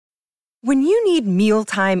When you need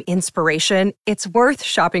mealtime inspiration, it's worth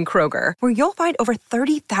shopping Kroger, where you'll find over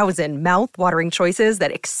 30,000 mouth-watering choices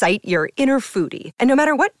that excite your inner foodie. And no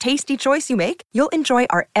matter what tasty choice you make, you'll enjoy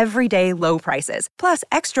our everyday low prices, plus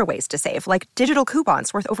extra ways to save, like digital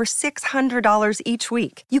coupons worth over $600 each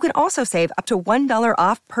week. You can also save up to $1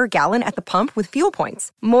 off per gallon at the pump with fuel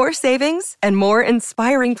points. More savings and more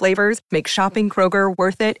inspiring flavors make shopping Kroger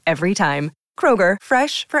worth it every time. Kroger,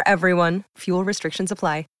 fresh for everyone. Fuel restrictions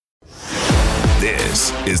apply.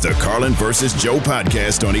 This is the Carlin versus Joe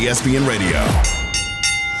podcast on ESPN Radio.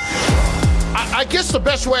 I guess the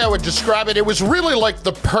best way I would describe it, it was really like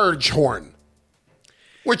the Purge horn,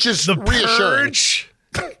 which is the reassuring. Purge?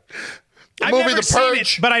 I've movie The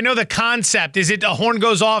Purge, but I know the concept. Is it a horn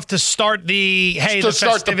goes off to start the the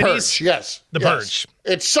start the festivities? Purge? Yes, the Purge.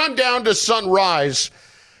 It's sundown to sunrise,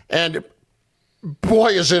 and boy,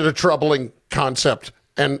 is it a troubling concept,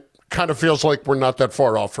 and kind of feels like we're not that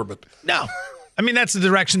far off from it. No. I mean, that's the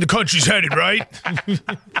direction the country's headed, right?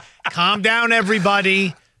 Calm down,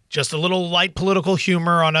 everybody. Just a little light political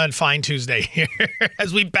humor on a fine Tuesday here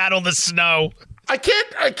as we battle the snow. I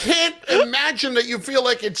can't imagine that you feel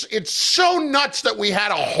like it's so nuts that we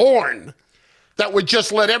had a horn that would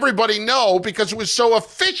just let everybody know because it was so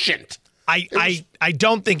efficient. I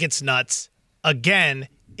don't think it's nuts. Again,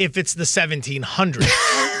 if it's the 1700s.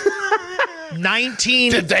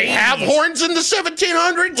 1980s. Did they have horns in the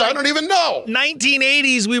 1700s? I don't even know.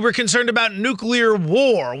 1980s, we were concerned about nuclear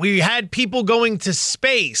war. We had people going to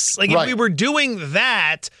space. Like, if we were doing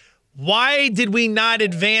that, why did we not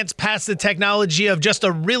advance past the technology of just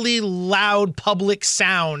a really loud public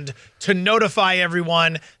sound to notify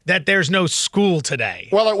everyone that there's no school today?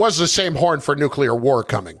 Well, it was the same horn for nuclear war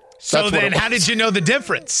coming. So then how did you know the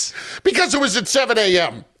difference? Because it was at 7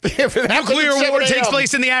 a.m. Nuclear war takes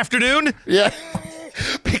place in the afternoon? Yeah.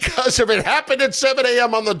 Because if it happened at 7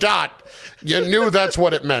 a.m. on the dot, you knew that's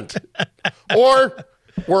what it meant. Or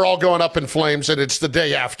we're all going up in flames and it's the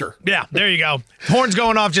day after. Yeah, there you go. Horn's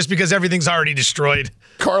going off just because everything's already destroyed.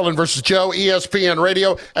 Carlin versus Joe, ESPN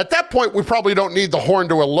Radio. At that point, we probably don't need the horn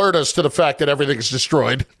to alert us to the fact that everything's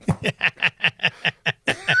destroyed.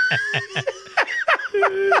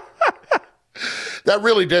 That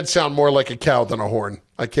really did sound more like a cow than a horn.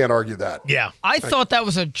 I can't argue that. Yeah. I thought that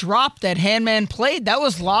was a drop that Handman played. That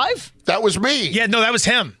was live? That was me. Yeah, no, that was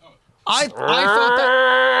him. I thought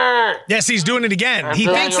that. Yes, he's doing it again. He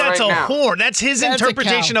thinks that's a horn. That's his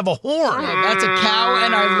interpretation of a horn. Yeah, that's a cow,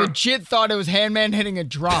 and I legit thought it was Handman hitting a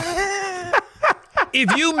drop.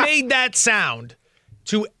 If you made that sound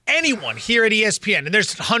to anyone here at ESPN, and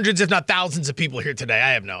there's hundreds, if not thousands, of people here today.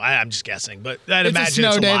 I'm just guessing, but I'd imagine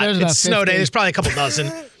it's a lot. It's snow day. There's probably a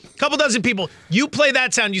couple dozen people. You play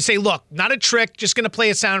that sound. You say, look, not a trick, just going to play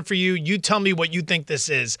a sound for you. You tell me what you think this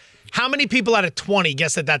is. How many people out of 20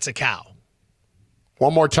 guess that that's a cow?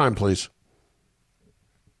 One more time, please.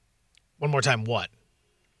 One more time, what?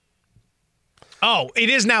 Oh, it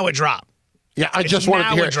is now a drop. Yeah, I just wanted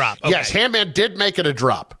to hear a drop. Okay. Yes, Handman did make it a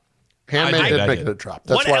drop. Handman did make it a drop.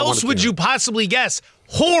 That's what else would you possibly guess?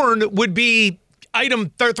 Horn would be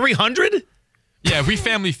item 300? Yeah, if we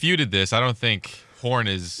Family Feuded this, I don't think horn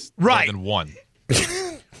is more than one.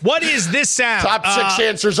 What is this sound? Top 6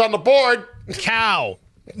 answers on the board. Cow.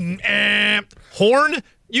 Horn?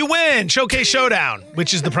 You win. Showcase Showdown,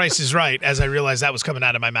 which is The Price is Right, as I realized that was coming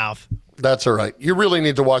out of my mouth. That's all right. You really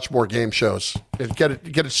need to watch more game shows. Get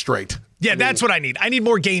it straight. Yeah, that's what I need. I need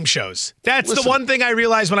more game shows. That's the one thing I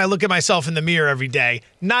realize when I look at myself in the mirror every day.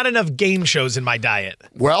 Not enough game shows in my diet.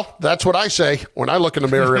 Well, that's what I say when I look in the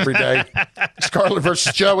mirror every day. It's Carlin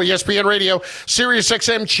versus Joe, ESPN Radio, Sirius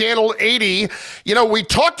XM Channel 80. You know, we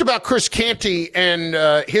talked about Chris Canty and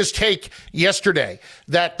his take yesterday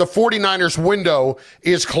that the 49ers window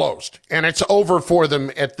is closed, and it's over for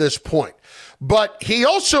them at this point. But he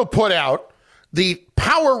also put out the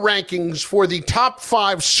power rankings for the top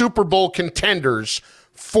 5 Super Bowl contenders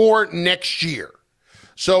for next year.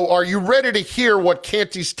 So are you ready to hear what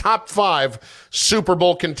Canty's top 5 Super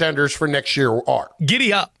Bowl contenders for next year are?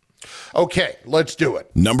 Giddy up. Okay, let's do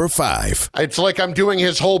it. Number 5. It's like I'm doing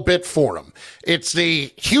his whole bit for him. It's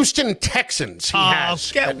the Houston Texans he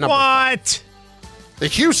has at number 5. The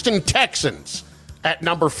Houston Texans at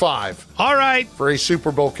number 5. All right. For a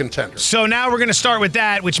Super Bowl contender. So now we're going to start with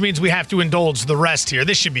that, which means we have to indulge the rest here.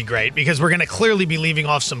 This should be great because we're going to clearly be leaving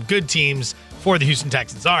off some good teams for the Houston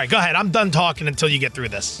Texans. All right, go ahead. I'm done talking until you get through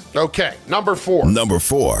this. Okay, number 4. Number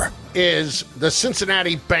 4 is the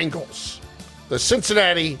Cincinnati Bengals. The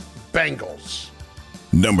Cincinnati Bengals.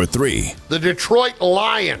 Number 3. The Detroit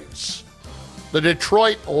Lions. The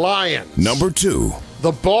Detroit Lions. Number 2.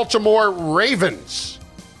 The Baltimore Ravens.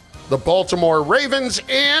 the Baltimore Ravens,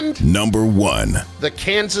 and number 1, the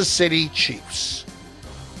Kansas City Chiefs.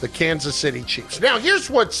 The Kansas City Chiefs. Now, here's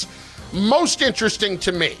what's most interesting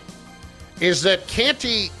to me is that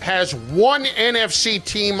Canty has one NFC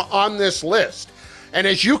team on this list. And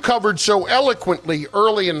as you covered so eloquently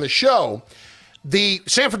early in the show, the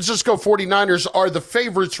San Francisco 49ers are the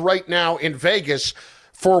favorites right now in Vegas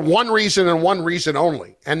for one reason and one reason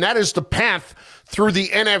only, and that is the path through the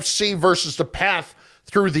NFC versus the path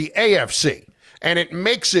through the AFC. And it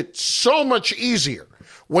makes it so much easier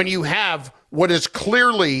when you have what is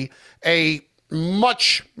clearly a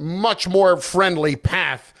much, much more friendly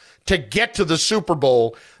path to get to the Super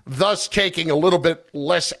Bowl, thus taking a little bit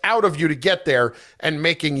less out of you to get there and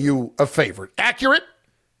making you a favorite. Accurate?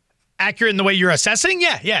 Accurate in the way you're assessing?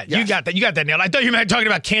 Yeah. Yes. You got that. You got that nailed. I thought you were talking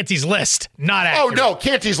about Canty's list. Not accurate. Oh, no.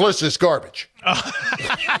 Canty's list is garbage.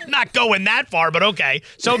 I'm not going that far, but okay.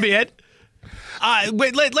 So be it.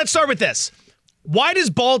 Wait, let's start with this. Why does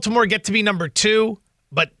Baltimore get to be number 2,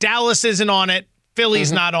 but Dallas isn't on it,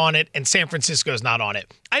 Philly's not on it, and San Francisco's not on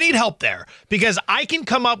it? I need help there because I can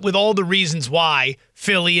come up with all the reasons why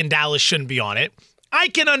Philly and Dallas shouldn't be on it. I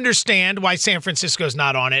can understand why San Francisco's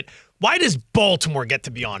not on it. Why does Baltimore get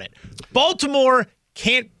to be on it? Baltimore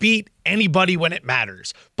can't beat anybody when it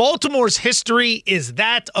matters. Baltimore's history is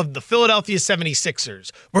that of the Philadelphia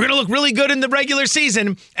 76ers. We're going to look really good in the regular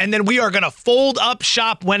season, and then we are going to fold up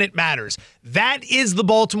shop when it matters. That is the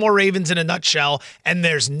Baltimore Ravens in a nutshell, and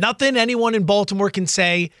there's nothing anyone in Baltimore can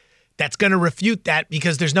say that's going to refute that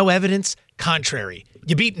because there's no evidence contrary.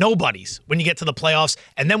 You beat nobodies when you get to the playoffs,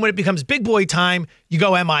 and then when it becomes big boy time, you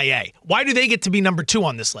go MIA. Why do they get to be number 2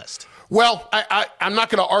 on this list? Well, I'm not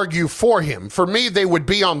going to argue for him. For me, they would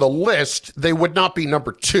be on the list. They would not be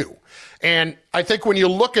number 2. And I think when you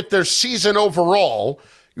look at their season overall,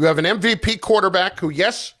 you have an MVP quarterback who,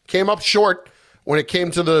 yes, came up short when it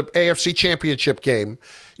came to the AFC Championship game.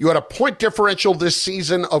 You had a point differential this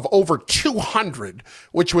season of over 200,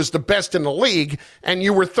 which was the best in the league, and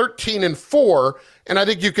you were 13-4. And I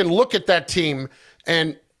think you can look at that team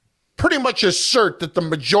and pretty much assert that the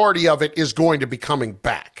majority of it is going to be coming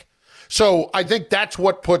back. So I think that's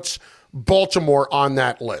what puts Baltimore on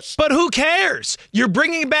that list. But who cares? You're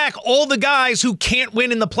bringing back all the guys who can't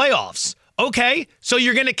win in the playoffs. Okay, so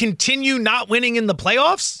you're going to continue not winning in the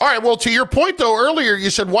playoffs? All right, well, to your point, though, earlier you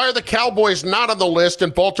said, why are the Cowboys not on the list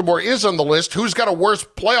and Baltimore is on the list? Who's got a worse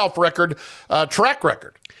playoff record, track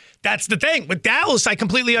record? That's the thing. With Dallas, I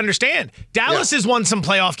completely understand. Dallas has won some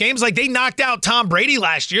playoff games. Like, they knocked out Tom Brady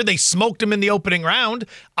last year. They smoked him in the opening round.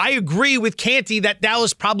 I agree with Canty that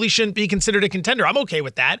Dallas probably shouldn't be considered a contender. I'm okay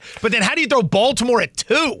with that. But then how do you throw Baltimore at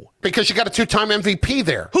 2? Because you got a 2-time MVP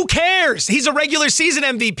there. Who cares? He's a regular season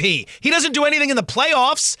MVP. He doesn't do anything in the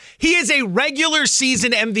playoffs. He is a regular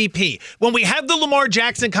season MVP. When we have the Lamar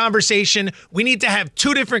Jackson conversation, we need to have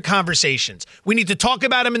 2 different conversations. We need to talk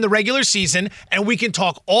about him in the regular season, and we can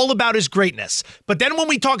talk all about his greatness. But then when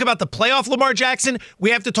we talk about the playoff Lamar Jackson,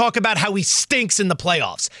 we have to talk about how he stinks in the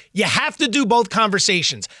playoffs. You have to do both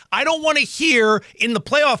conversations. I don't want to hear in the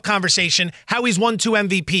playoff conversation how he's won 2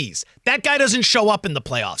 MVPs. That guy doesn't show up in the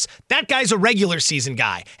playoffs. That guy's a regular season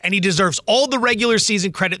guy, and he deserves all the regular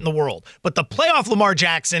season credit in the world. But the playoff Lamar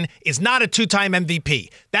Jackson is not a 2-time MVP.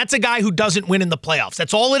 That's a guy who doesn't win in the playoffs.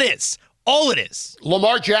 That's all it is. All it is.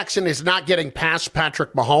 Lamar Jackson is not getting past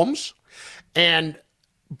Patrick Mahomes,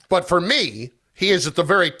 but for me, he is at the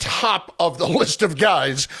very top of the list of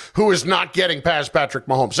guys who is not getting past Patrick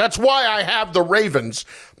Mahomes. That's why I have the Ravens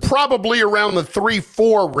probably around the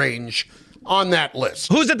 3-4 range on that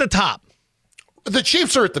list. Who's at the top? The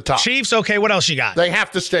Chiefs are at the top. Chiefs, okay, what else you got? They have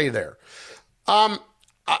to stay there. I'm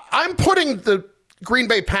putting the Green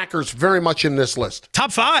Bay Packers very much in this list.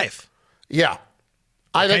 Top 5. Yeah.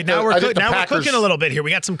 I think we're cooking a little bit here. We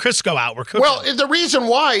got some Crisco out. We're cooking. Well, the reason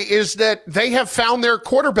why is that they have found their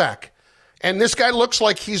quarterback. And this guy looks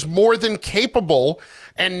like he's more than capable.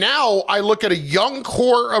 And now I look at a young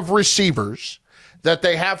core of receivers that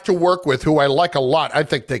they have to work with, who I like a lot. I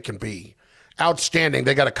think they can be outstanding.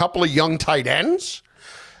 They got a couple of young tight ends.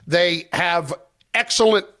 They have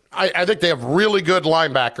excellent, I think they have really good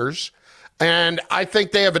linebackers. And I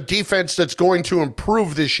think they have a defense that's going to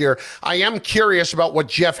improve this year. I am curious about what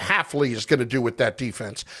Jeff Hafley is going to do with that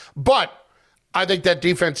defense. But I think that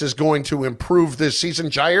defense is going to improve this season.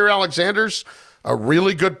 Jair Alexander's a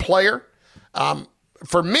really good player.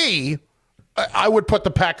 For me, I would put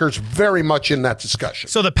the Packers very much in that discussion.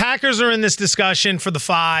 So the Packers are in this discussion for the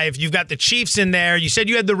 5. You've got the Chiefs in there. You said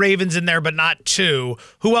you had the Ravens in there, but not 2.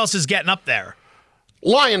 Who else is getting up there?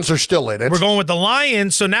 Lions are still in it. We're going with the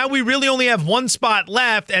Lions, so now we really only have one spot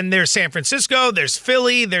left, and there's San Francisco, there's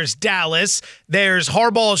Philly, there's Dallas, there's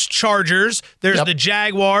Harbaugh's Chargers, there's the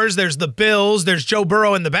Jaguars, there's the Bills, there's Joe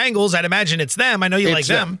Burrow and the Bengals. I'd imagine it's them. I know you like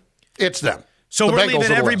them. It's them. So we're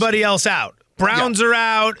leaving everybody else out. Browns are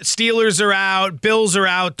out, Steelers are out, Bills are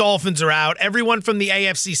out, Dolphins are out. Everyone from the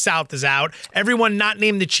AFC South is out. Everyone not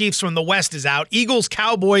named the Chiefs from the West is out. Eagles,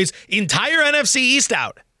 Cowboys, entire NFC East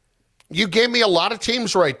out. You gave me a lot of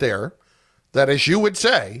teams right there that, as you would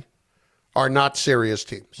say, are not serious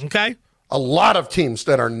teams. Okay. A lot of teams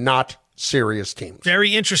that are not serious teams.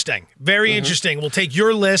 Very interesting. Very interesting. We'll take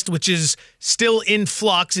your list, which is still in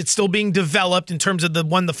flux. It's still being developed in terms of the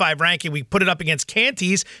 1 to 5 ranking. We put it up against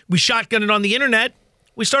Canty's. We shotgun it on the internet.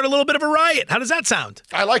 We start a little bit of a riot. How does that sound?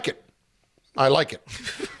 I like it. I like it.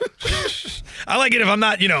 I like it if I'm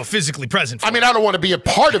not, physically present. I mean, I don't want to be a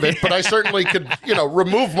part of it, but I certainly could,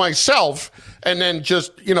 remove myself and then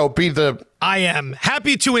just, be the... I am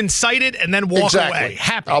happy to incite it and then walk away.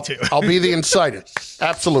 Happy to. I'll be the incited.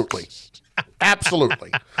 Absolutely.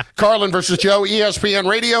 Absolutely. Carlin versus Joe, ESPN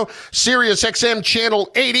Radio, Sirius XM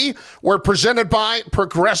Channel 80. We're presented by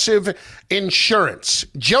Progressive Insurance.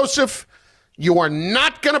 Joseph, you are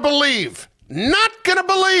not going to believe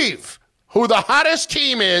who the hottest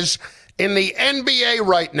team is in the NBA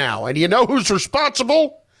right now. And you know who's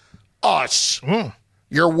responsible? Us.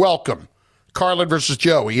 You're welcome. Carlin versus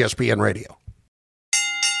Joe, ESPN Radio.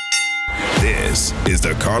 This is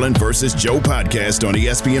the Carlin versus Joe podcast on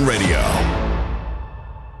ESPN Radio.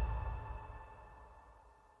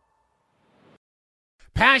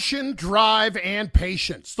 Passion, drive, and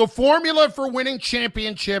patience. The formula for winning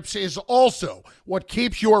championships is also what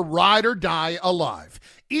keeps your ride or die alive.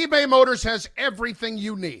 eBay Motors has everything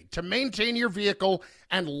you need to maintain your vehicle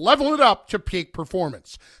and level it up to peak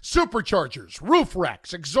performance. Superchargers, roof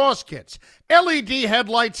racks, exhaust kits, LED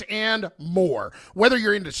headlights, and more. Whether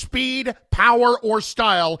you're into speed, power, or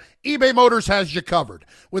style, eBay Motors has you covered.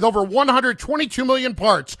 With over 122 million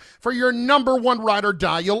parts for your number one ride or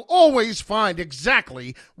die, you'll always find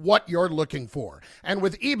exactly what you're looking for. And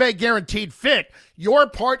with eBay Guaranteed Fit, your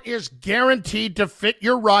part is guaranteed to fit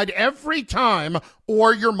your ride every time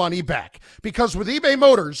or your money back. Because with eBay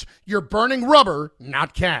Motors, you're burning rubber,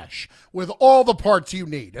 not cash. With all the parts you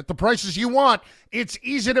need at the prices you want, it's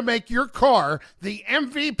easy to make your car the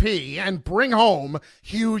MVP and bring home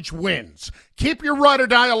huge wins. Keep your ride or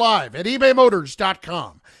die alive at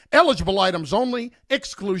ebaymotors.com. Eligible items only.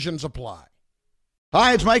 Exclusions apply.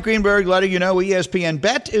 Hi, it's Mike Greenberg letting you know ESPN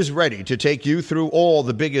Bet is ready to take you through all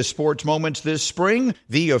the biggest sports moments this spring.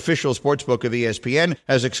 The official sportsbook of ESPN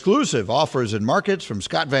has exclusive offers and markets from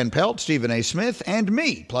Scott Van Pelt, Stephen A. Smith, and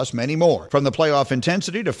me, plus many more. From the playoff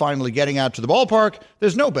intensity to finally getting out to the ballpark,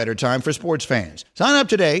 there's no better time for sports fans. Sign up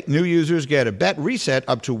today. New users get a bet reset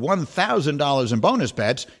up to $1,000 in bonus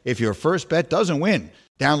bets if your first bet doesn't win.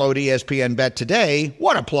 Download ESPN Bet today.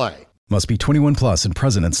 What a play. Must be 21 plus and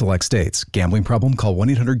present in select states. Gambling problem? Call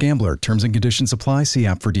 1-800-GAMBLER. Terms and conditions apply. See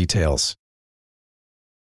app for details.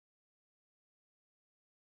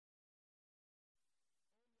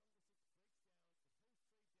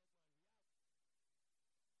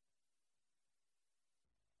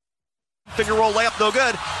 Finger roll layup, no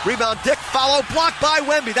good. Rebound, Dick, follow, blocked by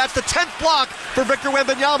Wemby. That's the 10th block for Victor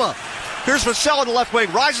Wembanyama. Here's Vassell in the left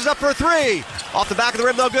wing, rises up for a three. Off the back of the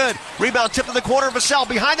rim, no good. Rebound tipped in the corner, Vassell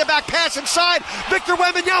behind the back pass inside. Victor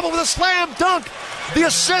Wembanyama with a slam dunk. The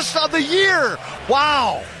assist of the year.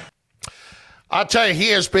 Wow. I'll tell you, he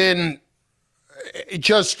has been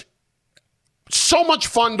just so much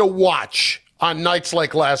fun to watch on nights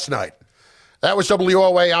like last night. That was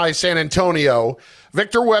WOAI San Antonio.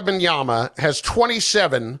 Victor Wembanyama has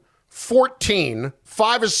 27, 14,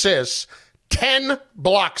 5 assists, 10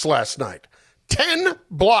 blocks last night. 10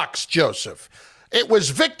 blocks, Joseph. It was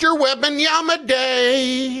Victor Wembanyama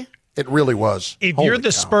Day. It really was. If you're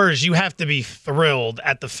the Spurs, you have to be thrilled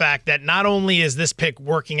at the fact that not only is this pick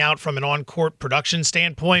working out from an on-court production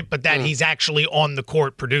standpoint, but that he's actually on the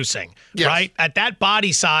court producing, right? At that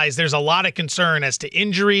body size, there's a lot of concern as to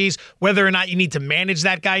injuries, whether or not you need to manage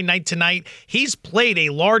that guy night to night. He's played a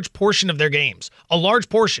large portion of their games, a large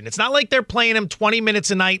portion. It's not like they're playing him 20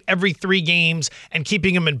 minutes a night every 3 games and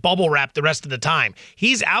keeping him in bubble wrap the rest of the time.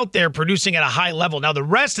 He's out there producing at a high level. Now, the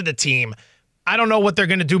rest of the team, I don't know what they're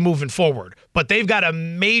going to do moving forward, but they've got a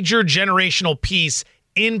major generational piece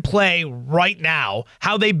in play right now.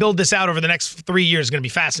 How they build this out over the next 3 years is going to be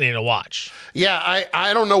fascinating to watch. Yeah,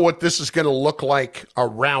 I don't know what this is going to look like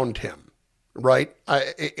around him, right?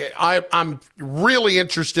 I'm really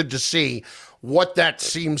interested to see what that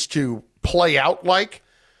seems to play out like,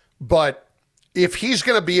 but if he's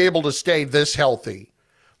going to be able to stay this healthy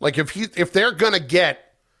Like if they're going to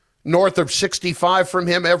get north of 65 from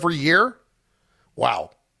him every year,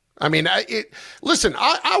 wow. I mean, listen,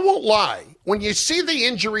 I won't lie. When you see the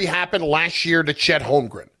injury happen last year to Chet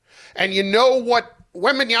Holmgren, and you know what,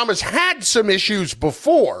 Wembanyama's had some issues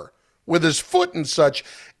before with his foot and such,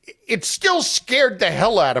 it still scared the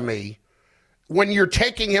hell out of me when you're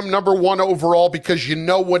taking him number 1 overall because you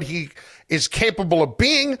know what he is capable of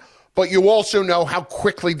being, but you also know how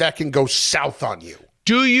quickly that can go south on you.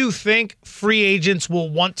 Do you think free agents will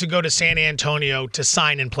want to go to San Antonio to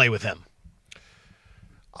sign and play with him?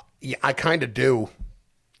 Yeah, I kind of do.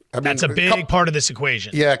 That's a big part of this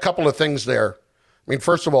equation. Yeah, a couple of things there. I mean,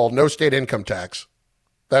 first of all, no state income tax.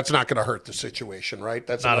 That's not going to hurt the situation, right?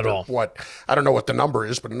 That's not at all. What, I don't know what the number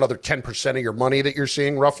is, but another 10% of your money that you're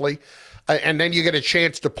seeing roughly. And then you get a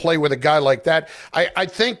chance to play with a guy like that. I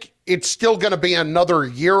think it's still going to be another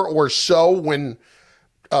year or so when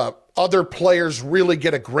other players really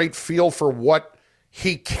get a great feel for what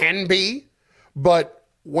he can be. But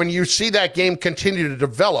when you see that game continue to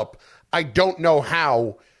develop, I don't know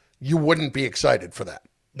how you wouldn't be excited for that.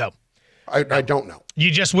 No. I don't know. You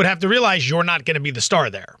just would have to realize you're not going to be the star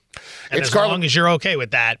there. And as long as you're okay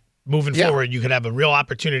with that, moving forward, you could have a real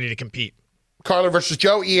opportunity to compete. Carlin versus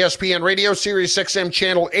Joe, ESPN Radio, Sirius XM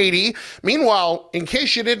Channel 80. Meanwhile, in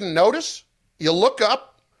case you didn't notice, you look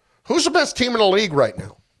up, who's the best team in the league right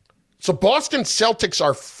now? So Boston Celtics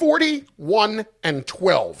are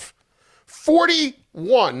 41-12.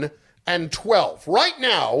 41-12. Right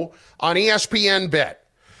now on ESPN Bet,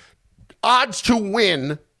 odds to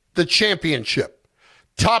win the championship.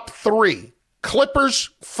 Top 3, Clippers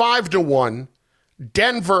 5-1,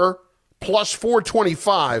 Denver plus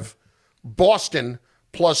 425, Boston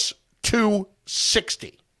plus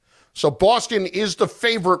 260. So Boston is the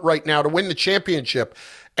favorite right now to win the championship.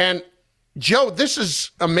 And Joe, this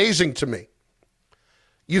is amazing to me.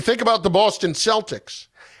 You think about the Boston Celtics.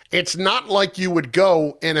 It's not like you would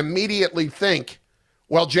go and immediately think,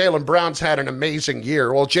 well, Jaylen Brown's had an amazing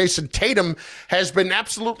year. Well, Jason Tatum has been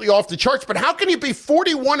absolutely off the charts. But how can you be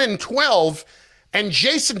 41-12 and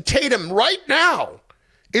Jason Tatum right now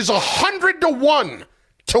is 100-1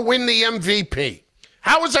 to win the MVP?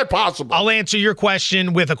 How is that possible? I'll answer your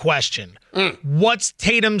question with a question. What's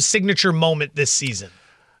Tatum's signature moment this season?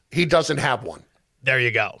 He doesn't have one. There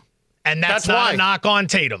you go. And that's not a knock on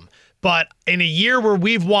Tatum. But in a year where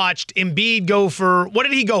we've watched Embiid go for, what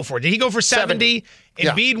did he go for? Did he go for 70?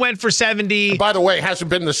 Embiid went for 70. And by the way, it hasn't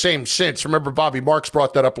been the same since. Remember, Bobby Marks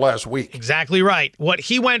brought that up last week. Exactly right. What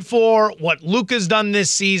he went for, what Luka's done this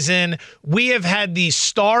season, we have had these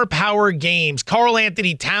star power games. Karl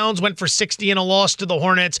Anthony Towns went for 60 in a loss to the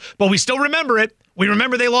Hornets, but we still remember it. We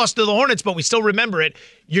remember they lost to the Hornets, but we still remember it.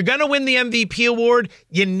 You're going to win the MVP award.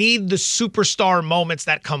 You need the superstar moments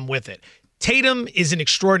that come with it. Tatum is an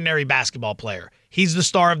extraordinary basketball player. He's the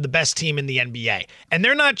star of the best team in the NBA. And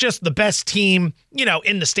they're not just the best team,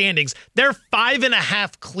 in the standings. They're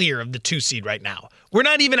 5.5 clear of the 2 seed right now. We're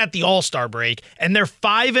not even at the All-Star break, and they're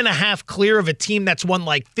 5.5 clear of a team that's won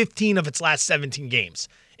like 15 of its last 17 games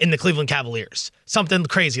in the Cleveland Cavaliers. Something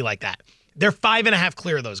crazy like that. They're 5.5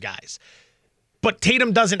 clear of those guys. But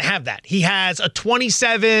Tatum doesn't have that. He has a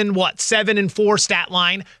 7-4 stat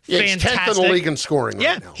line. Yeah, fantastic. He's 10th in the league in scoring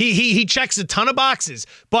right now. He checks a ton of boxes.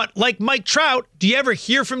 But like Mike Trout, do you ever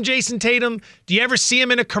hear from Jason Tatum? Do you ever see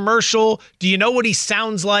him in a commercial? Do you know what he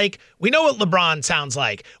sounds like? We know what LeBron sounds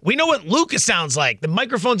like. We know what Luka sounds like. The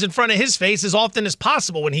microphone's in front of his face as often as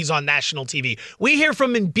possible when he's on national TV. We hear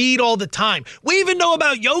from Embiid all the time. We even know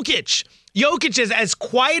about Jokic. Jokic is as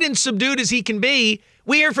quiet and subdued as he can be.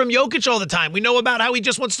 We hear from Jokic all the time. We know about how he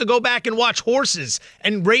just wants to go back and watch horses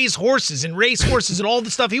and raise horses and race horses and all the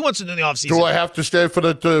stuff he wants to do in the offseason. Do I have to stay for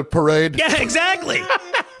the parade? Yeah, exactly.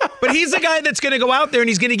 But he's the guy that's going to go out there and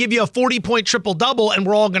he's going to give you a 40-point triple-double, and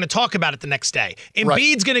we're all going to talk about it the next day.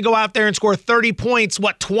 Embiid's going to go out there and score 30 points,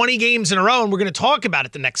 20 games in a row, and we're going to talk about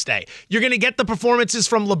it the next day. You're going to get the performances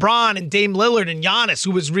from LeBron and Dame Lillard and Giannis,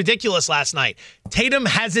 who was ridiculous last night. Tatum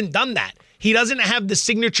hasn't done that. He doesn't have the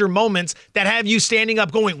signature moments that have you standing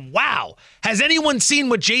up going, wow, has anyone seen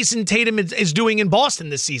what Jason Tatum is doing in Boston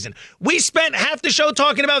this season? We spent half the show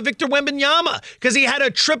talking about Victor Wembanyama because he had a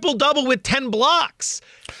triple-double with 10 blocks.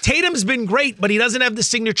 Tatum's been great, but he doesn't have the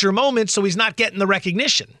signature moments, so he's not getting the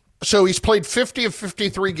recognition. So he's played 50 of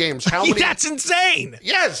 53 games. How many? That's insane.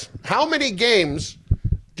 Yes. How many games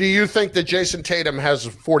do you think that Jason Tatum has a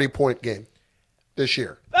 40-point game this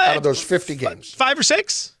year out of those 50 games? 5 or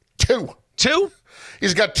 6? 2. 2?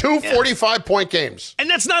 He's got 2 45-point games. And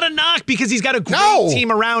that's not a knock because he's got a great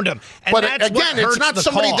team around him. And but that's again, it's not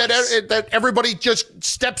somebody that everybody just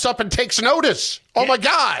steps up and takes notice. Oh, my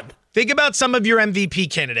God. Think about some of your MVP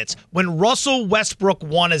candidates. When Russell Westbrook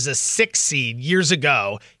won as a 6 seed years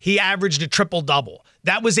ago, he averaged a triple-double.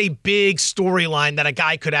 That was a big storyline that a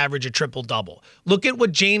guy could average a triple-double. Look at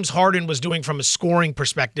what James Harden was doing from a scoring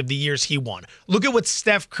perspective the years he won. Look at what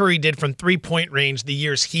Steph Curry did from three-point range the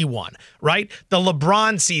years he won, right? The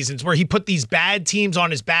LeBron seasons where he put these bad teams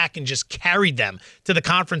on his back and just carried them to the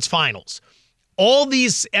conference finals. All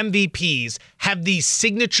these MVPs have these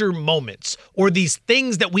signature moments or these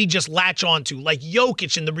things that we just latch onto, like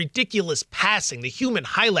Jokic and the ridiculous passing, the human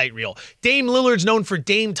highlight reel. Dame Lillard's known for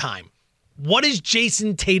Dame time. What is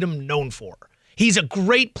Jason Tatum known for? He's a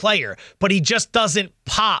great player, but he just doesn't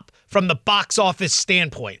pop from the box office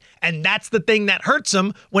standpoint. And that's the thing that hurts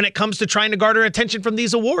him when it comes to trying to garner attention from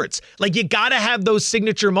these awards. Like, you got to have those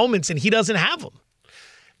signature moments, and he doesn't have them.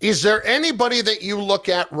 Is there anybody that you look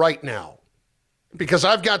at right now? Because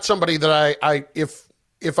I've got somebody that I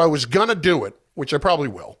if I was going to do it, which I probably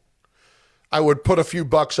will, I would put a few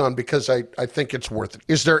bucks on because I think it's worth it.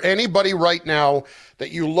 Is there anybody right now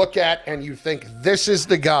that you look at and you think this is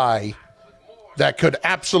the guy that could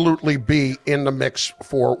absolutely be in the mix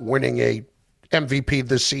for winning a MVP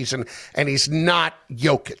this season, and he's not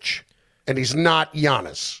Jokic and he's not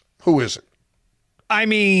Giannis? Who is it? I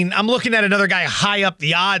mean, I'm looking at another guy high up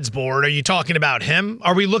the odds board. Are you talking about him?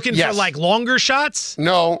 Are we looking for like longer shots?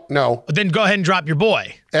 No. Then go ahead and drop your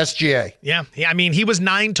boy. SGA. Yeah. I mean, he was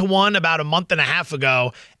 9-1 about a month and a half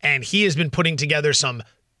ago, and he has been putting together some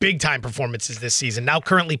big-time performances this season, now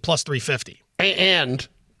currently plus 350. And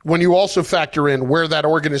when you also factor in where that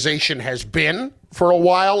organization has been for a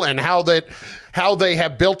while and how they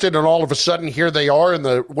have built it, and all of a sudden here they are in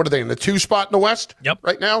the 2 spot in the West? Yep.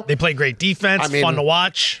 Right now? They play great defense, fun to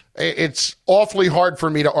watch. It's awfully hard for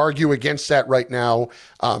me to argue against that right now.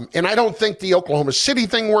 And I don't think the Oklahoma City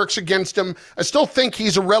thing works against him. I still think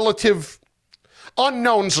he's a relative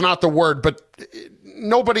unknown's not the word, but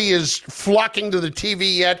nobody is flocking to the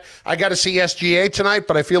TV yet. I got to see SGA tonight,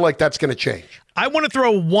 but I feel like that's going to change. I want to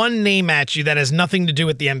throw one name at you that has nothing to do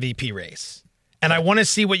with the MVP race, and I want to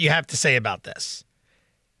see what you have to say about this.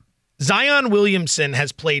 Zion Williamson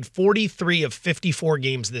has played 43 of 54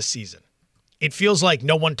 games this season. It feels like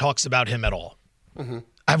no one talks about him at all. Mm-hmm.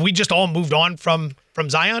 Have we just all moved on from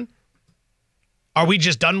Zion? Are we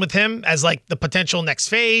just done with him as like the potential next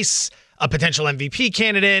face, a potential MVP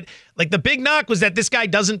candidate? Like, the big knock was that this guy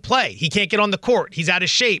doesn't play. He can't get on the court. He's out of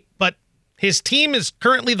shape, but his team is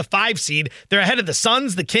currently the 5 seed. They're ahead of the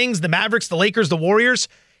Suns, the Kings, the Mavericks, the Lakers, the Warriors.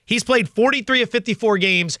 He's played 43 of 54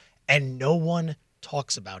 games, and no one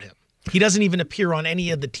talks about him. He doesn't even appear on any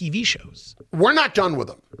of the TV shows. We're not done with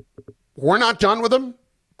him.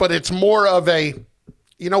 But it's more of a,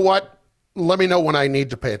 you know what? Let me know when I need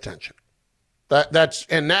to pay attention.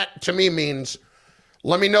 That to me means,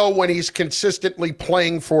 let me know when he's consistently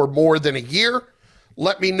playing for more than a year.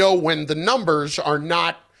 Let me know when the numbers are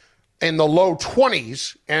not in the low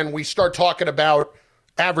 20s and we start talking about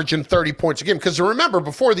averaging 30 points a game. Because remember,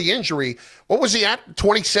 before the injury, what was he at?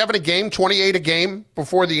 27 a game, 28 a game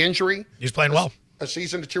before the injury? He's playing well. A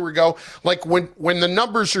season or two ago. Like, when the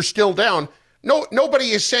numbers are still down,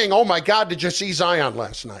 nobody is saying, oh my God, did you see Zion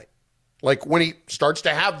last night? Like, when he starts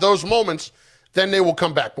to have those moments, then they will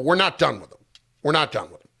come back. But we're not done with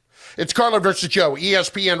him. It's Carlin versus Joe,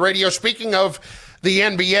 ESPN Radio. Speaking of the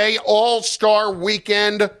NBA, All-Star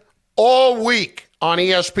Weekend all week on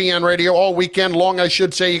ESPN Radio, all weekend long, I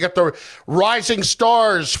should say. You got the Rising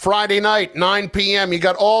Stars Friday night, 9 p.m. You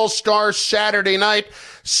got All-Star Saturday night,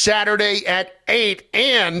 Saturday at 8.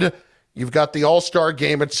 And you've got the All-Star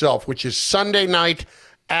game itself, which is Sunday night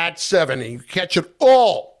at 7. And you catch it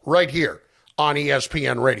all right here on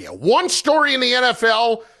ESPN Radio. One story in the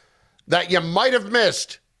NFL that you might have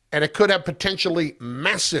missed, and it could have potentially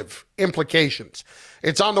massive implications.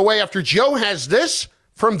 It's on the way after Joe has this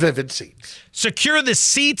from Vivid Seats. Secure the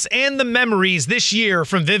seats and the memories this year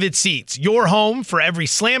from Vivid Seats, your home for every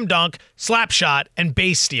slam dunk, slap shot, and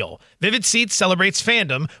base steal. Vivid Seats celebrates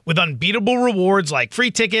fandom with unbeatable rewards like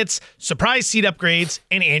free tickets, surprise seat upgrades,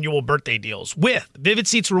 and annual birthday deals. With Vivid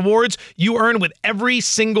Seats rewards, you earn with every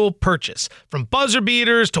single purchase. From buzzer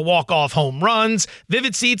beaters to walk-off home runs,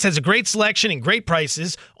 Vivid Seats has a great selection and great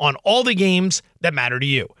prices on all the games that matter to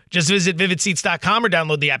you. Just visit vividseats.com or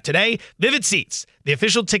download the app today. Vivid Seats, the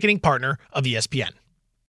official ticketing partner of ESPN.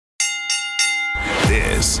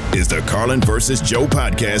 This is the Carlin versus Joe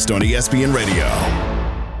podcast on ESPN Radio.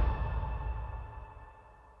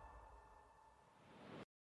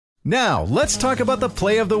 Now, let's talk about the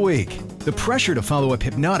play of the week. The pressure to follow up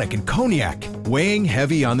Hypnotic and Cognac, weighing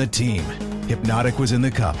heavy on the team. Hypnotic was in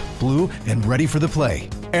the cup, blue, and ready for the play.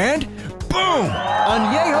 And boom!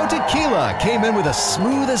 Añejo Tequila came in with a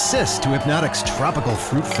smooth assist to Hypnotic's tropical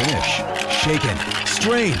fruit finish. Shaken,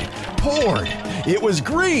 strained, poured. It was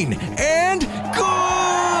green and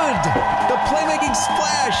good! The playmaking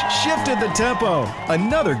splash shifted the tempo.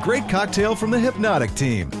 Another great cocktail from the Hypnotic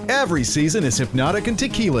team. Every season is Hypnotic and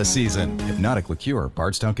Tequila season. Hypnotic Liqueur,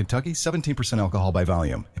 Bardstown, Kentucky, 17% alcohol by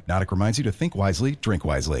volume. Hypnotic reminds you to think wisely, drink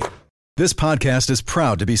wisely. This podcast is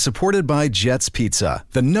proud to be supported by Jets Pizza,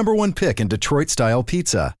 the #1 pick in Detroit-style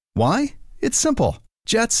pizza. Why? It's simple.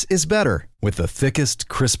 Jets is better. With the thickest,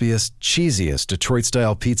 crispiest, cheesiest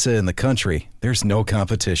Detroit-style pizza in the country, there's no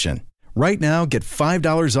competition. Right now, get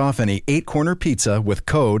 $5 off any 8-corner pizza with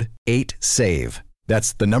code 8SAVE.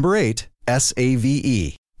 That's the number 8,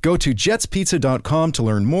 S-A-V-E. Go to jetspizza.com to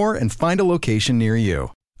learn more and find a location near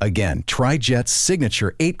you. Again, try Jet's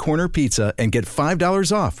signature 8-corner pizza and get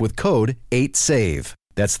 $5 off with code 8SAVE.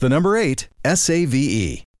 That's the number 8,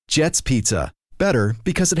 S-A-V-E. Jet's Pizza. Better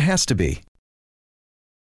because it has to be.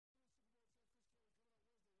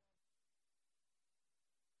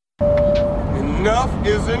 Enough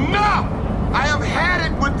is enough! I have had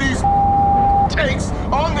it with these takes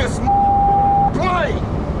on this plane!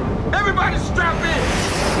 Everybody strap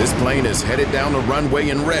in! This plane is headed down the runway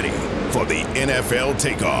and ready for the NFL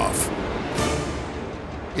takeoff.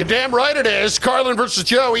 You're damn right it is. Carlin versus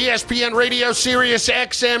Joe, ESPN Radio, Sirius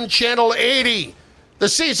XM, Channel 80. The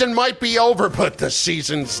season might be over, but the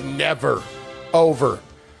season's never over.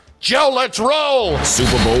 Joe, let's roll.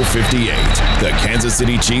 Super Bowl 58, the Kansas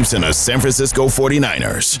City Chiefs and the San Francisco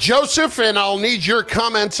 49ers. Joseph, and I'll need your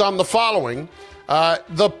comments on the following.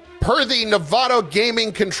 Per the Nevada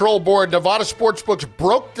Gaming Control Board, Nevada Sportsbooks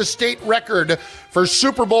broke the state record for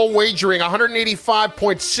Super Bowl wagering.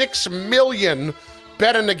 185.6 million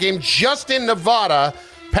bet in the game just in Nevada,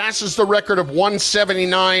 passes the record of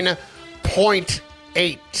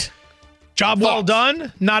 179.8. Job well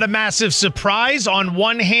done. Not a massive surprise. On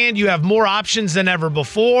one hand, you have more options than ever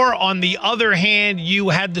before. On the other hand, you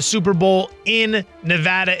had the Super Bowl in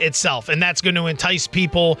Nevada itself, and that's going to entice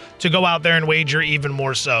people to go out there and wager even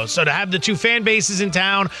more so. So to have the two fan bases in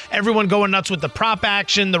town, everyone going nuts with the prop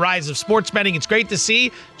action, the rise of sports betting, it's great to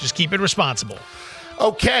see. Just keep it responsible.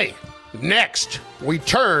 Okay, next, we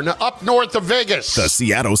turn up north of Vegas. The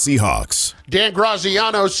Seattle Seahawks. Dan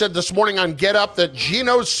Graziano said this morning on Get Up that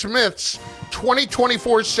Geno Smith's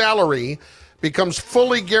 2024 salary becomes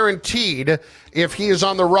fully guaranteed if he is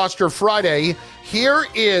on the roster Friday. Here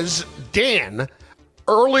is Dan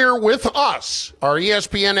earlier with us, our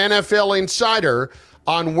ESPN NFL insider,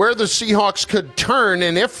 on where the Seahawks could turn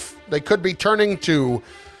and if they could be turning to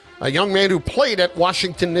a young man who played at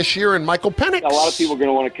Washington this year, and Michael Penix. A lot of people are going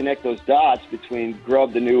to want to connect those dots between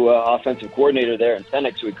Grubb, the new offensive coordinator there, and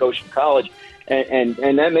Penix, who he coached in college, and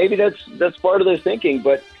that maybe that's part of their thinking.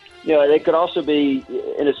 But you know, they could also be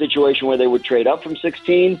in a situation where they would trade up from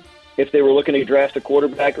 16 if they were looking to draft a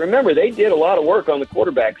quarterback. Remember, they did a lot of work on the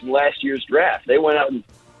quarterbacks in last year's draft. They went out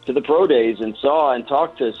to the pro days and saw and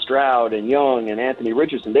talked to Stroud and Young and Anthony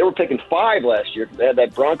Richardson. They were picking 5 last year because they had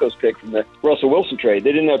that Broncos pick from the Russell Wilson trade.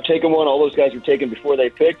 They didn't have taken one. All those guys were taken before they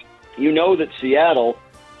picked. You know that Seattle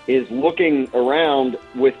is looking around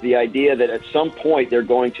with the idea that at some point they're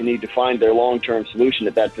going to need to find their long-term solution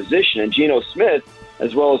at that position. And Geno Smith,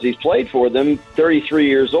 as well as he's played for them, 33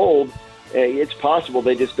 years old, it's possible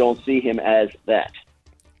they just don't see him as that.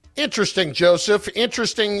 Interesting, Joseph.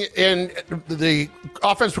 Interesting. And the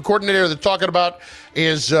offensive coordinator they're talking about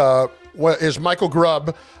is Michael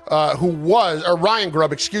Grubb, Ryan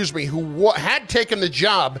Grubb, who had taken the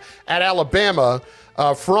job at Alabama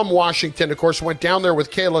from Washington. Of course, went down there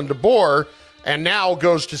with Kalen DeBoer and now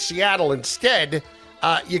goes to Seattle instead.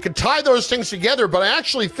 You can tie those things together, but I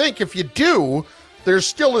actually think if you do, there's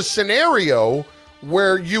still a scenario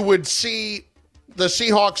where you would see the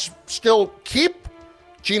Seahawks still keep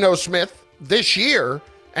Geno Smith this year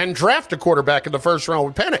and draft a quarterback in the first round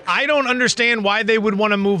with Penix. I don't understand why they would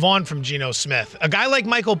want to move on from Geno Smith. A guy like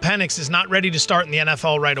Michael Penix is not ready to start in the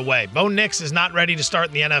NFL right away. Bo Nix is not ready to start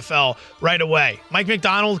in the NFL right away. Mike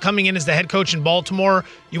McDonald coming in as the head coach in Baltimore.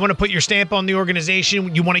 You want to put your stamp on the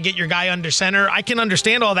organization. You want to get your guy under center. I can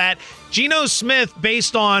understand all that. Geno Smith,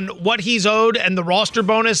 based on what he's owed and the roster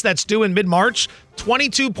bonus that's due in mid-March,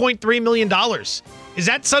 $22.3 million. Is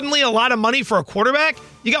that suddenly a lot of money for a quarterback?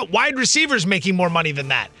 You got wide receivers making more money than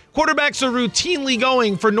that. Quarterbacks are routinely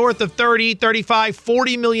going for north of $30, $35,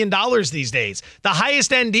 $40 million these days. The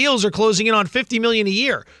highest end deals are closing in on $50 million a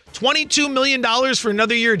year. $22 million for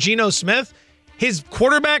another year of Geno Smith. His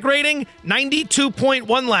quarterback rating,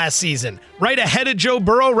 92.1 last season. Right ahead of Joe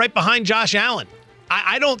Burrow, right behind Josh Allen.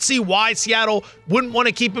 I don't see why Seattle wouldn't want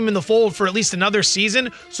to keep him in the fold for at least another season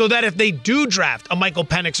so that if they do draft a Michael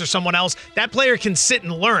Penix or someone else, that player can sit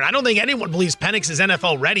and learn. I don't think anyone believes Penix is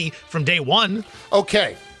NFL ready from day one.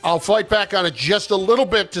 Okay, I'll fight back on it just a little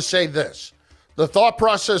bit to say this. The thought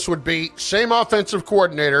process would be same offensive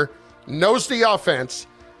coordinator, knows the offense,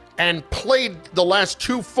 and played the last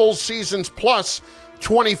 2 full seasons plus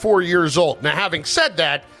 24 years old. Now, having said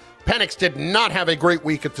that, Penix did not have a great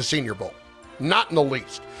week at the Senior Bowl. Not in the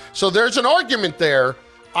least. So there's an argument there.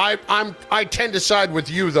 I tend to side with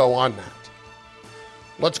you, though, on that.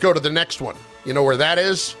 Let's go to the next one. You know where that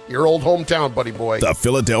is? Your old hometown, buddy boy. The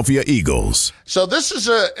Philadelphia Eagles. So this is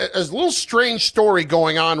a little strange story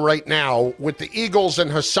going on right now with the Eagles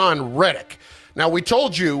and Hassan Reddick. Now, we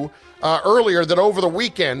told you earlier that over the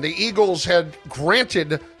weekend, the Eagles had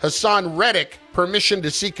granted Hassan Reddick permission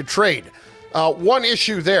to seek a trade. One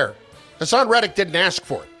issue there. Hassan Reddick didn't ask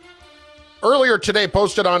for it. Earlier today,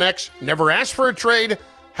 posted on X, never asked for a trade.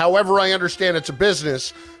 However, I understand it's a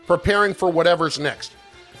business preparing for whatever's next.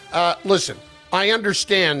 Listen, I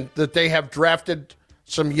understand that they have drafted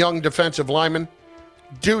some young defensive linemen.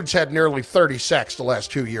 Dude's had nearly 30 sacks the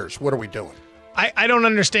last 2 years. What are we doing? I don't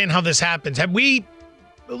understand how this happens.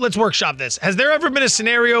 Let's workshop this. Has there ever been a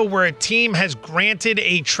scenario where a team has granted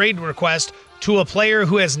a trade request to a player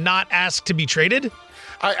who has not asked to be traded?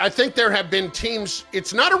 I think there have been teams,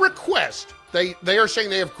 it's not a request. They are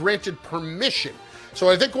saying they have granted permission.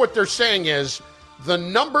 So I think what they're saying is the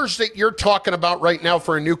numbers that you're talking about right now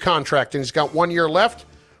for a new contract, and he's got 1 year left,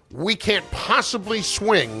 we can't possibly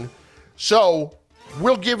swing. So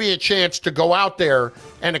we'll give you a chance to go out there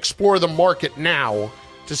and explore the market now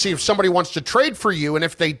to see if somebody wants to trade for you. And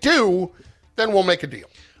if they do, then we'll make a deal.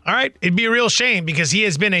 All right. It'd be a real shame because he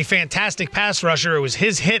has been a fantastic pass rusher. It was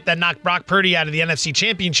his hit that knocked Brock Purdy out of the NFC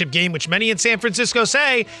Championship game, which many in San Francisco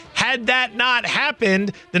say, had that not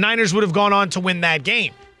happened, the Niners would have gone on to win that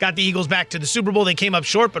game. Got the Eagles back to the Super Bowl. They came up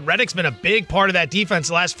short, but Reddick's been a big part of that defense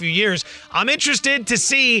the last few years. I'm interested to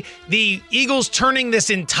see the Eagles turning this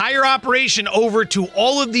entire operation over to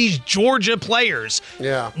all of these Georgia players.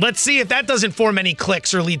 Yeah. Let's see if that doesn't form any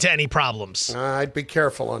clicks or lead to any problems. I'd be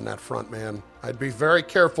careful on that front, man. I'd be very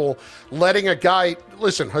careful letting a guy...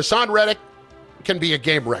 Listen, Hassan Reddick can be a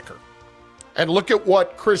game wrecker. And look at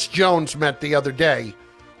what Chris Jones meant the other day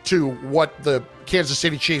to what the Kansas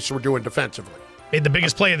City Chiefs were doing defensively. Made the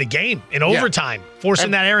biggest play of the game in overtime,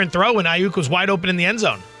 forcing that errant throw, and Ayuk was wide open in the end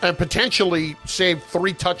zone. And potentially saved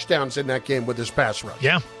 3 touchdowns in that game with his pass rush.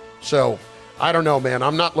 Yeah. So, I don't know, man.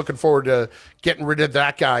 I'm not looking forward to getting rid of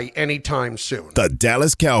that guy anytime soon. The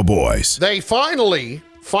Dallas Cowboys. They finally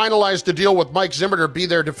finalized the deal with Mike Zimmer to be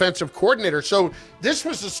their defensive coordinator. So, this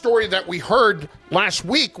was the story that we heard last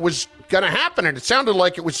week was going to happen, and it sounded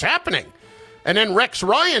like it was happening. And then Rex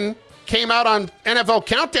Ryan came out on NFL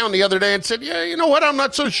Countdown the other day and said, yeah, you know what? I'm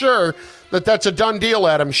not so sure that that's a done deal,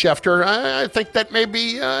 Adam Schefter. I think that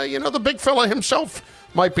maybe, the big fella himself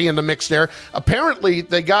might be in the mix there. Apparently,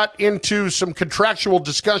 they got into some contractual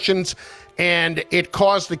discussions, and it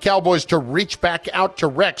caused the Cowboys to reach back out to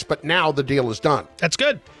Rex, but now the deal is done. That's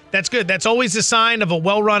good. That's good. That's always a sign of a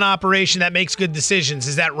well-run operation that makes good decisions,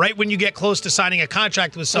 is that right when you get close to signing a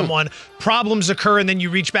contract with someone, problems occur and then you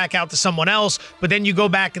reach back out to someone else, but then you go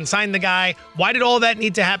back and sign the guy. Why did all that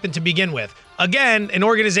need to happen to begin with? Again, an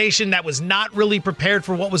organization that was not really prepared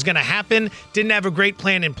for what was going to happen, didn't have a great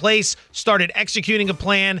plan in place, started executing a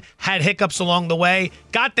plan, had hiccups along the way,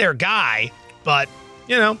 got their guy, but...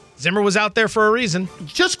 Zimmer was out there for a reason.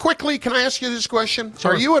 Just quickly, can I ask you this question?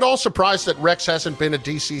 Sure. Are you at all surprised that Rex hasn't been a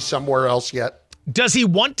DC somewhere else yet? Does he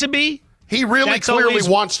want to be? He really clearly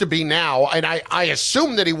wants to be now, and I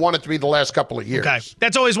assume that he wanted to be the last couple of years. Okay.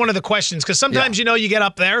 That's always one of the questions, because sometimes, you get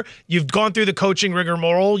up there, you've gone through the coaching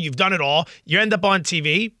rigmarole, you've done it all, you end up on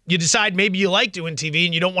TV, you decide maybe you like doing TV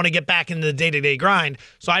and you don't want to get back into the day-to-day grind,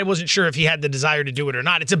 so I wasn't sure if he had the desire to do it or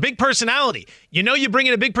not. It's a big personality. You bring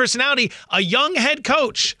in a big personality, a young head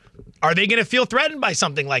coach. Are they going to feel threatened by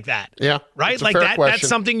something like that? Yeah. Right? Like that. Question. That's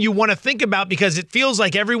something you want to think about, because it feels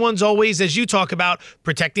like everyone's always, as you talk about,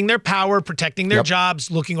 protecting their power, protecting their jobs,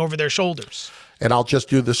 looking over their shoulders. And I'll just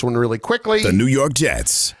do this one really quickly. The New York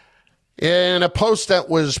Jets. In a post that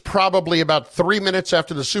was probably about 3 minutes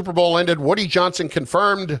after the Super Bowl ended, Woody Johnson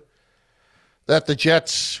confirmed that the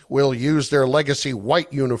Jets will use their legacy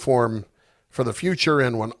white uniform for the future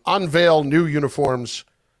and will unveil new uniforms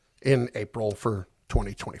in April for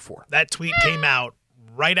 2024. That tweet came out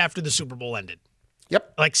right after the Super Bowl ended.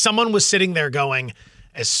 Yep. Like someone was sitting there going,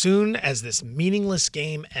 as soon as this meaningless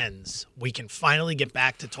game ends, we can finally get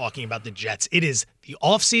back to talking about the Jets. It is the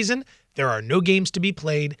offseason. There are no games to be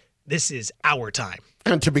played. This is our time.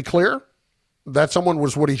 And to be clear, that someone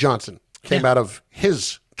was Woody Johnson. Came out of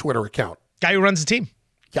his Twitter account. Guy who runs the team.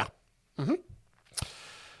 Yeah. Mm-hmm.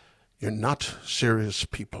 You're not serious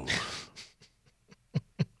people.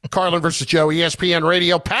 Carlin versus Joe, ESPN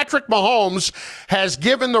Radio. Patrick Mahomes has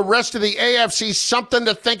given the rest of the AFC something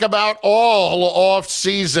to think about all off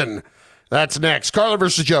season. That's next. Carlin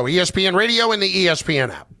versus Joe, ESPN Radio and the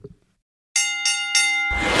ESPN app.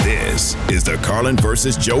 This is the Carlin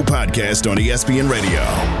versus Joe podcast on ESPN Radio.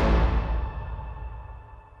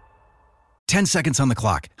 10 seconds on the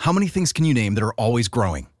clock. How many things can you name that are always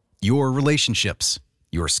growing? Your relationships,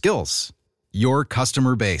 your skills, your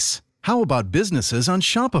customer base. How about businesses on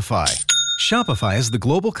Shopify? Shopify is the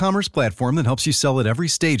global commerce platform that helps you sell at every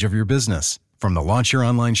stage of your business. From the launch your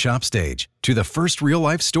online shop stage to the first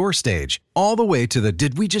real-life store stage, all the way to the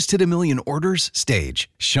did we just hit 1 million orders stage.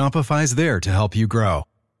 Shopify's there to help you grow.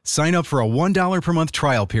 Sign up for a $1 per month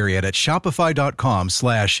trial period at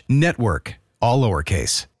shopify.com/network, all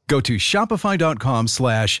lowercase. Go to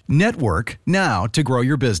shopify.com/network now to grow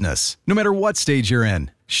your business, no matter what stage you're in.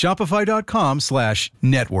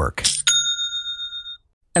 Shopify.com/network.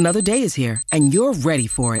 Another day is here, and you're ready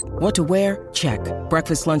for it. What to wear? Check.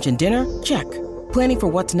 Breakfast, lunch, and dinner? Check. Planning for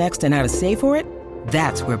what's next and how to save for it?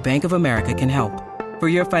 That's where Bank of America can help. For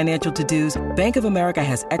your financial to-dos, Bank of America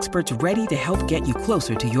has experts ready to help get you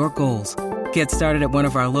closer to your goals. Get started at one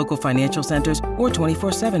of our local financial centers or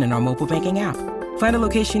 24/7 in our mobile banking app. Find a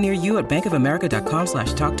location near you at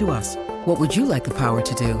bankofamerica.com/talktous. What would you like the power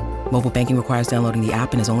to do? Mobile banking requires downloading the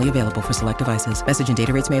app and is only available for select devices. Message and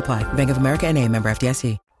data rates may apply. Bank of America NA, member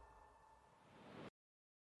FDIC.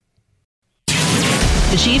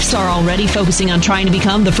 The Chiefs are already focusing on trying to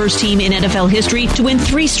become the first team in NFL history to win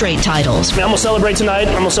 3 straight titles. I'm going to celebrate tonight.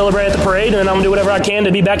 I'm going to celebrate at the parade, and then I'm going to do whatever I can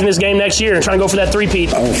to be back in this game next year and try to go for that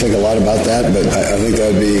three-peat. I don't think a lot about that, but I think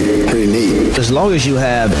that would be pretty neat. As long as you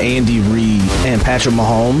have Andy Reid and Patrick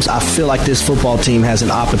Mahomes, I feel like this football team has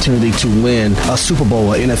an opportunity to win a Super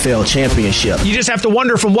Bowl or NFL championship. You just have to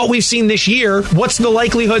wonder, from what we've seen this year, what's the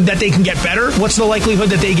likelihood that they can get better? What's the likelihood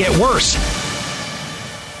that they get worse?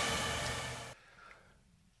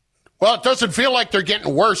 Well, it doesn't feel like they're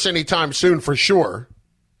getting worse anytime soon for sure.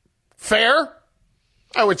 Fair?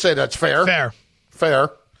 I would say that's fair. Fair.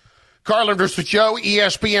 Carlin versus Joe,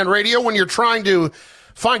 ESPN Radio. When you're trying to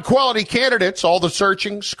find quality candidates, all the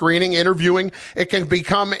searching, screening, interviewing, it can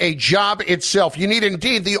become a job itself. You need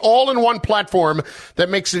Indeed, the all-in-one platform that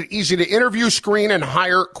makes it easy to interview, screen, and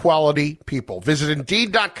hire quality people. Visit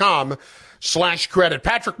Indeed.com/credit.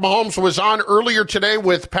 Patrick Mahomes was on earlier today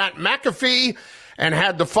with Pat McAfee and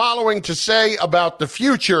had the following to say about the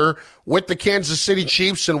future with the Kansas City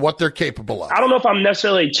Chiefs and what they're capable of. I don't know if I'm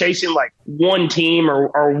necessarily chasing like one team or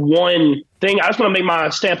one thing. I just want to make my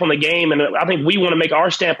stamp on the game, and I think we want to make our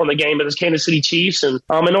stamp on the game as Kansas City Chiefs. And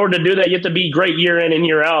in order to do that, you have to be great year in and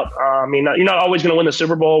year out. You're not always going to win the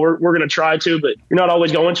Super Bowl. We're going to try to, but you're not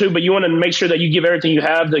always going to. But you want to make sure that you give everything you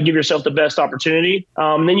have to give yourself the best opportunity.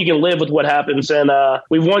 Then you can live with what happens. And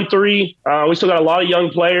we've won 3. We still got a lot of young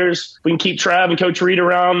players. We can keep Trav and Coach Reed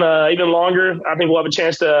around even longer. I think we'll have a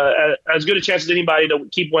chance to, as good a chance as anybody, to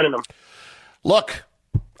keep winning them. Look,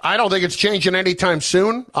 I don't think it's changing anytime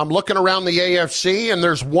soon. I'm looking around the AFC, and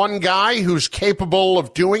there's one guy who's capable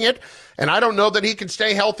of doing it, and I don't know that he can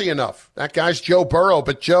stay healthy enough. That guy's Joe Burrow.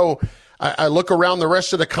 But, Joe, I look around the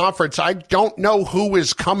rest of the conference. I don't know who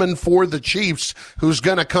is coming for the Chiefs, who's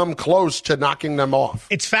going to come close to knocking them off.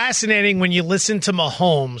 It's fascinating when you listen to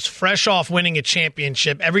Mahomes, fresh off winning a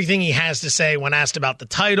championship, everything he has to say when asked about the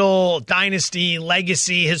title, dynasty,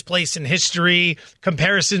 legacy, his place in history,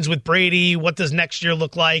 comparisons with Brady, what does next year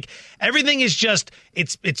look like? Everything is just,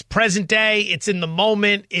 it's present day, it's in the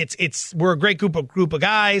moment, we're a great group of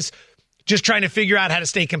guys just trying to figure out how to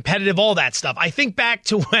stay competitive, all that stuff. I think back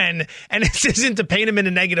to when, and this isn't to paint him in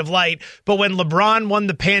a negative light, but when LeBron won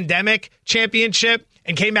the pandemic championship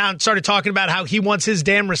and came out and started talking about how he wants his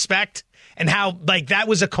damn respect, and how that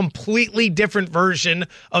was a completely different version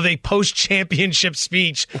of a post-championship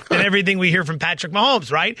speech than everything we hear from Patrick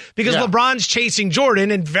Mahomes, right? Because LeBron's chasing Jordan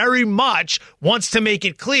and very much wants to make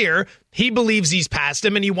it clear he believes he's past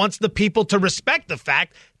him, and he wants the people to respect the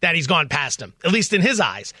fact that he's gone past him, at least in his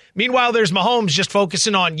eyes. Meanwhile, there's Mahomes just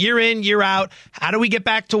focusing on year in, year out. How do we get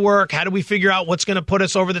back to work? How do we figure out what's going to put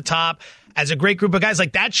us over the top as a great group of guys?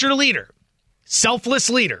 That's your leader. Selfless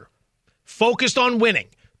leader. Focused on winning.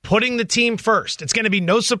 putting the team first. It's going to be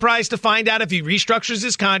no surprise to find out if he restructures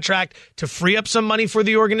his contract to free up some money for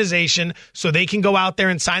the organization so they can go out there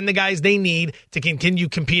and sign the guys they need to continue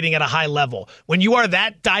competing at a high level. When you are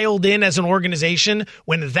that dialed in as an organization,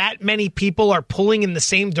 when that many people are pulling in the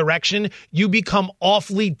same direction, you become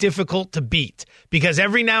awfully difficult to beat. Because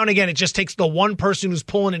every now and again, it just takes the one person who's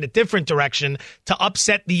pulling in a different direction to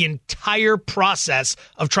upset the entire process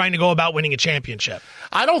of trying to go about winning a championship.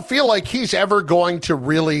 I don't feel like he's ever going to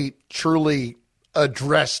really, truly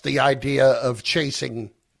address the idea of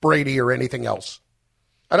chasing Brady or anything else.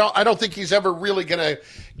 I don't think he's ever really going to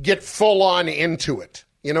get full on into it.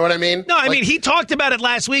 You know what I mean? No, I mean, he talked about it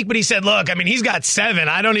last week, but he said, look, I mean, he's got 7.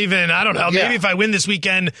 I don't know. Maybe if I win this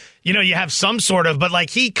weekend, you have some sort of, but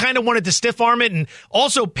like he kind of wanted to stiff arm it and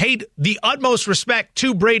also paid the utmost respect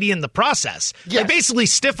to Brady in the process. Yes. They basically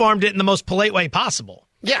stiff armed it in the most polite way possible.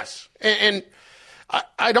 Yes. And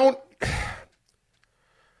I don't,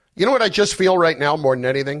 you know what I just feel right now more than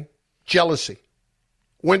anything? Jealousy.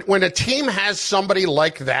 When a team has somebody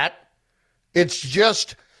like that, it's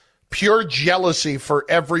just pure jealousy for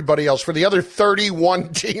everybody else, for the other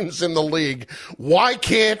 31 teams in the league. Why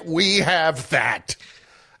can't we have that?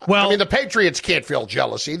 Well, I mean, the Patriots can't feel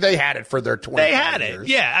jealousy. They had it for their 20 years. They had it,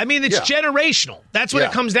 yeah. I mean, it's generational. That's what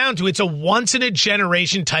it comes down to. It's a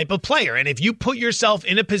once-in-a-generation type of player. And if you put yourself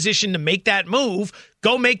in a position to make that move,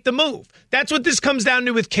 go make the move. That's what this comes down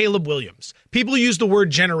to with Caleb Williams. People use the word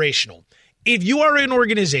generational. If you are an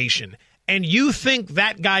organization and you think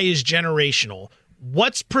that guy is generational,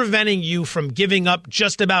 what's preventing you from giving up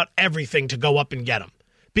just about everything to go up and get him?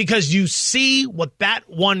 Because you see what that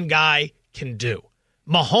one guy can do.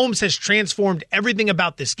 Mahomes has transformed everything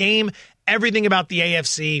about this game, everything about the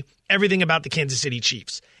AFC, everything about the Kansas City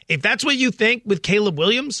Chiefs. If that's what you think with Caleb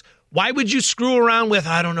Williams, why would you screw around with,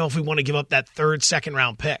 I don't know if we want to give up that 3rd, 2nd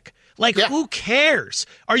round pick? Like, who cares?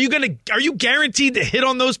 Are you guaranteed to hit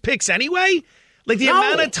on those picks anyway? Like the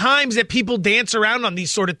amount of times that people dance around on these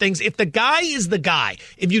sort of things, if the guy is the guy,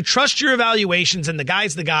 if you trust your evaluations and the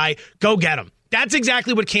guy's the guy, go get him. That's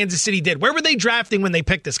exactly what Kansas City did. Where were they drafting when they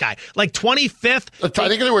picked this guy? Like 25th? I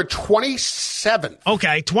think they were 27th.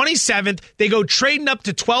 Okay, 27th. They go trading up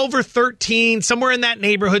to 12 or 13, somewhere in that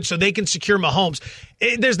neighborhood, so they can secure Mahomes.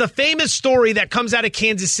 There's the famous story that comes out of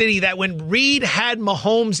Kansas City that when Reid had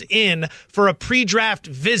Mahomes in for a pre-draft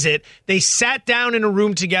visit, they sat down in a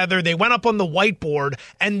room together, they went up on the whiteboard,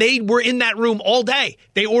 and they were in that room all day.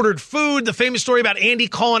 They ordered food, the famous story about Andy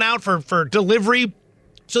calling out for delivery,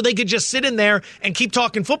 so they could just sit in there and keep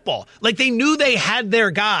talking football. Like they knew they had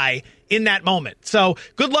their guy in that moment. So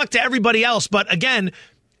good luck to everybody else. But again,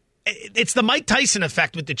 it's the Mike Tyson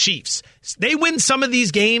effect with the Chiefs. They win some of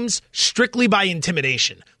these games strictly by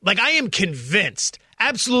intimidation. Like I am convinced,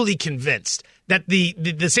 absolutely convinced, that the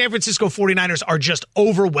San Francisco 49ers are just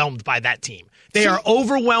overwhelmed by that team. They are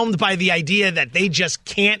overwhelmed by the idea that they just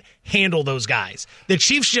can't handle those guys. The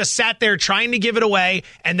Chiefs just sat there trying to give it away,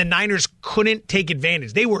 and the Niners couldn't take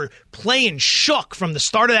advantage. They were playing shook from the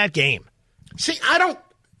start of that game. See, I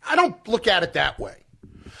don't look at it that way.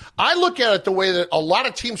 I look at it the way that a lot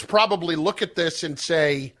of teams probably look at this and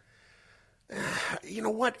say, you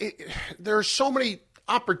know what, there are so many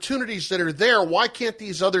opportunities that are there. Why can't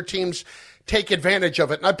these other teams take advantage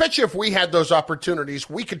of it? And I bet you if we had those opportunities,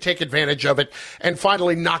 we could take advantage of it and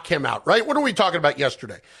finally knock him out, right? What are we talking about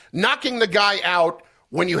yesterday? Knocking the guy out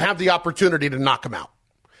when you have the opportunity to knock him out.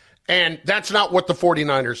 And that's not what the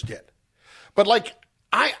 49ers did. But like,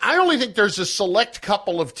 I only think there's a select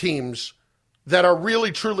couple of teams that are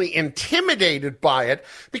really, truly intimidated by it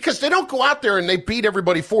because they don't go out there and they beat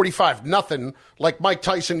everybody 45-0 like Mike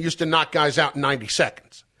Tyson used to knock guys out in 90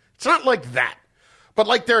 seconds. It's not like that. But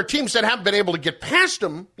like there are teams that haven't been able to get past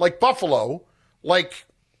them, like Buffalo, like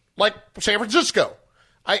San Francisco.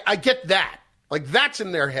 I get that. Like that's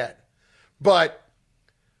in their head. But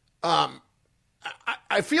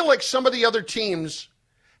I feel like some of the other teams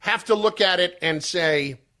have to look at it and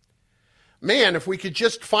say, man, if we could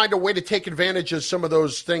just find a way to take advantage of some of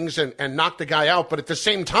those things and knock the guy out. But at the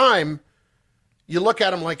same time, you look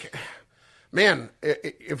at him like, man,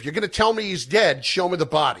 if you're going to tell me he's dead, show me the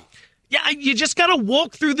body. Yeah, you just got to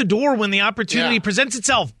walk through the door when the opportunity presents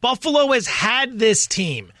itself. Buffalo has had this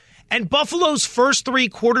team. And Buffalo's first 3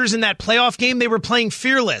 quarters in that playoff game, they were playing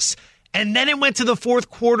fearless. And then it went to the fourth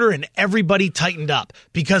quarter and everybody tightened up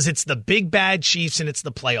because it's the big bad Chiefs and it's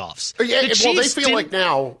the playoffs. Yeah, they feel like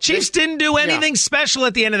now. Chiefs didn't do anything special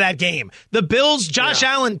at the end of that game. The Bills, Josh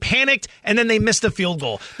Allen panicked and then they missed a field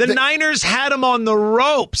goal. The Niners had them on the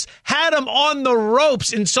ropes,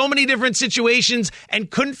 in so many different situations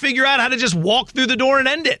and couldn't figure out how to just walk through the door and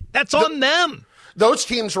end it. That's on them. those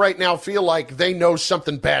teams right now feel like they know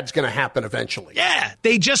something bad's going to happen eventually. Yeah,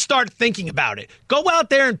 they just start thinking about it. Go out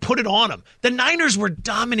there and put it on them. The Niners were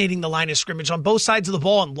dominating the line of scrimmage on both sides of the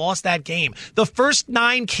ball and lost that game. The first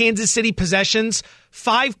 9 Kansas City possessions,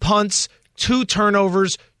 5 punts, 2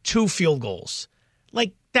 turnovers, 2 field goals.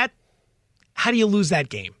 Like that, how do you lose that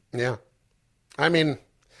game? Yeah. I mean,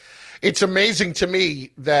 it's amazing to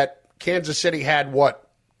me that Kansas City had,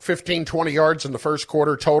 15, 20 yards in the first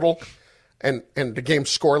quarter total, and the game's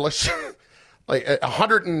scoreless. Like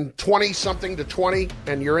 120-something to 20,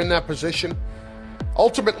 and you're in that position.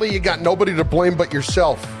 Ultimately, you got nobody to blame but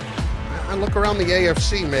yourself. I look around the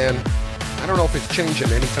AFC, man. I don't know if it's changing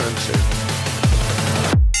anytime soon.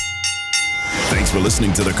 Thanks for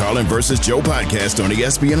listening to the Carlin vs. Joe podcast on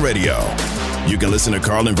ESPN Radio. You can listen to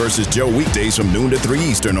Carlin vs. Joe weekdays from noon to 3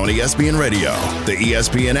 Eastern on ESPN Radio, the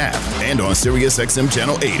ESPN app, and on SiriusXM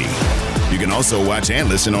Channel 80. You can also watch and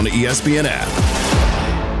listen on the ESPN app.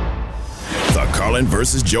 The Carlin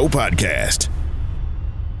vs. Joe podcast.